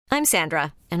I'm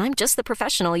Sandra, and I'm just the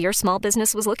professional your small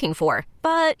business was looking for.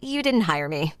 But you didn't hire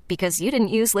me because you didn't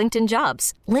use LinkedIn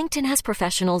Jobs. LinkedIn has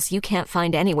professionals you can't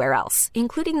find anywhere else,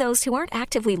 including those who aren't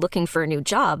actively looking for a new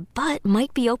job, but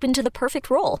might be open to the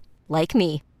perfect role, like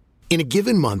me. In a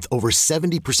given month, over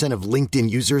 70% of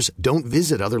LinkedIn users don't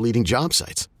visit other leading job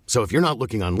sites. So if you're not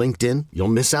looking on LinkedIn, you'll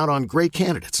miss out on great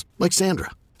candidates like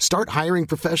Sandra. Start hiring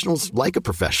professionals like a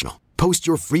professional. Post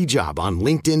your free job on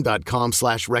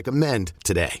linkedin.com/recommend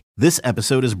today. This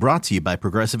episode is brought to you by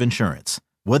Progressive Insurance.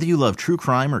 Whether you love true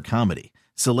crime or comedy,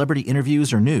 celebrity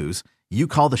interviews or news, you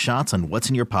call the shots on what's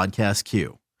in your podcast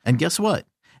queue. And guess what?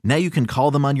 Now you can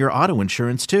call them on your auto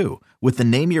insurance too with the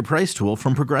Name Your Price tool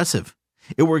from Progressive.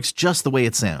 It works just the way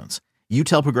it sounds. You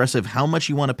tell Progressive how much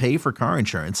you want to pay for car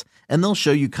insurance, and they'll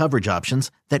show you coverage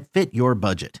options that fit your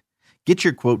budget. Get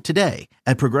your quote today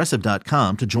at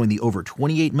Progressive.com to join the over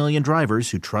 28 million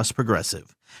drivers who trust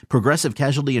Progressive. Progressive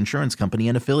Casualty Insurance Company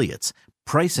and Affiliates.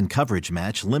 Price and coverage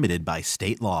match limited by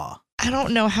state law. I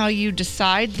don't know how you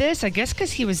decide this. I guess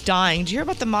because he was dying. Did you hear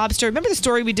about the mobster? Remember the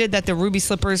story we did that the ruby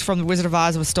slippers from the Wizard of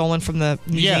Oz was stolen from the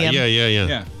museum?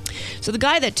 Yeah. So the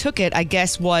guy that took it, I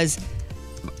guess, was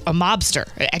a mobster,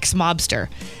 an ex-mobster,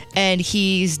 and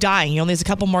he's dying. He only has a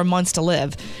couple more months to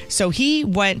live. So he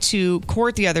went to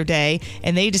court the other day,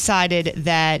 and they decided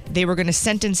that they were going to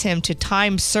sentence him to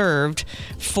time served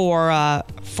for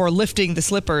lifting the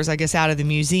slippers, I guess, out of the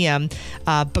museum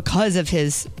because of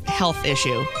his health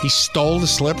issue. He stole the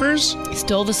slippers? He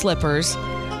stole the slippers.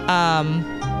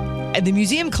 And the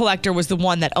museum collector was the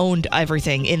one that owned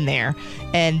everything in there,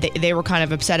 and they were kind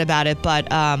of upset about it, but...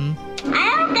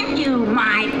 I'll get you,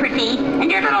 my pretty,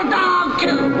 and your little dog,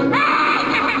 too.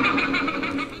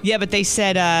 Yeah, but they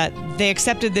said they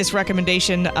accepted this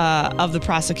recommendation of the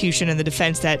prosecution and the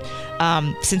defense that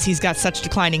since he's got such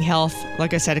declining health,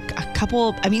 like I said, a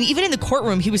couple... I mean, even in the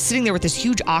courtroom, he was sitting there with this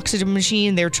huge oxygen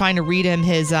machine. They were trying to read him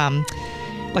his,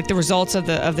 like the results of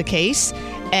the case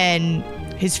and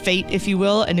his fate, if you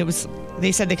will, and it was...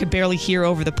 They said they could barely hear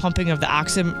over the pumping of the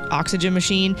oxygen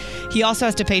machine. He also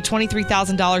has to pay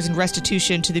 $23,000 in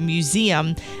restitution to the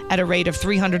museum at a rate of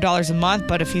 $300 a month.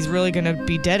 But if he's really going to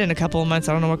be dead in a couple of months,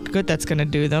 I don't know what good that's going to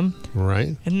do them.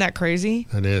 Right. Isn't that crazy?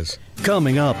 That is.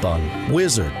 Coming up on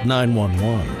Wizard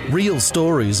 911. Real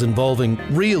stories involving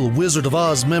real Wizard of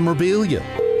Oz memorabilia.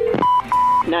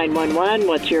 911,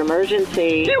 what's your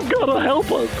emergency? You gotta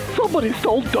help us. Somebody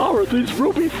stole Dorothy's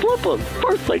ruby slippers.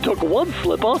 First they took one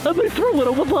slipper and they threw it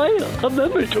over there. And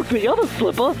then they took the other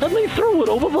slipper and they threw it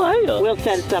over there. We'll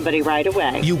send somebody right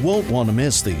away. You won't want to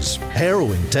miss these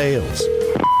harrowing tales.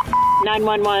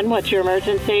 911, what's your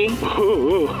emergency?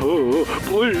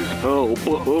 Please help.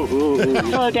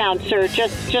 Slow down, sir.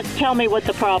 Just tell me what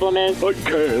the problem is. I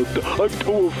can't. I'm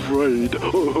too afraid.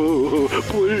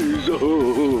 Please.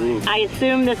 I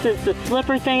assume this is the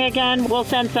slipper thing again. We'll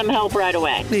send some help right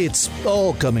away. It's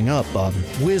all coming up on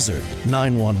Wizard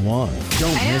 911.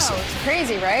 Don't miss it. It's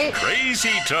crazy, right?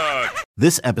 Crazy talk.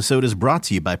 This episode is brought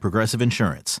to you by Progressive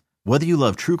Insurance. Whether you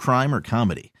love true crime or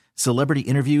comedy, celebrity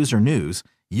interviews or news,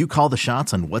 you call the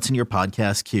shots on what's in your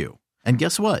podcast queue. And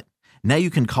guess what? Now you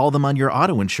can call them on your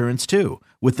auto insurance too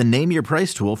with the Name Your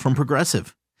Price tool from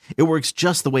Progressive. It works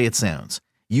just the way it sounds.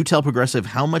 You tell Progressive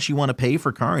how much you want to pay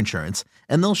for car insurance,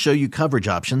 and they'll show you coverage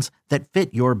options that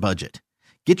fit your budget.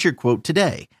 Get your quote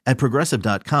today at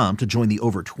Progressive.com to join the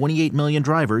over 28 million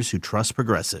drivers who trust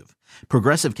Progressive.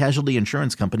 Progressive Casualty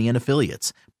Insurance Company and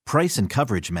Affiliates. Price and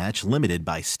coverage match limited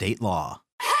by state law.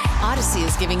 Odyssey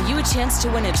is giving you a chance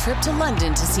to win a trip to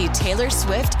London to see Taylor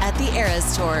Swift at the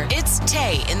Eras Tour. It's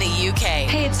Tay in the UK.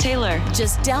 Hey, it's Taylor.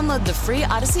 Just download the free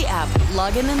Odyssey app,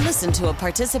 log in and listen to a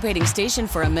participating station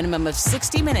for a minimum of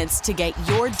 60 minutes to get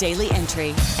your daily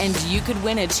entry. And you could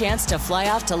win a chance to fly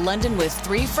off to London with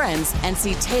 3 friends and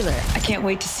see Taylor. I can't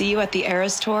wait to see you at the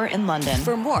Eras Tour in London.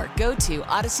 For more, go to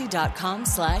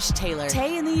odyssey.com/Taylor.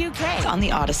 Tay in the UK. It's on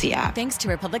the Odyssey app. Thanks to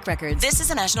Republic Records. This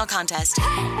is a national contest.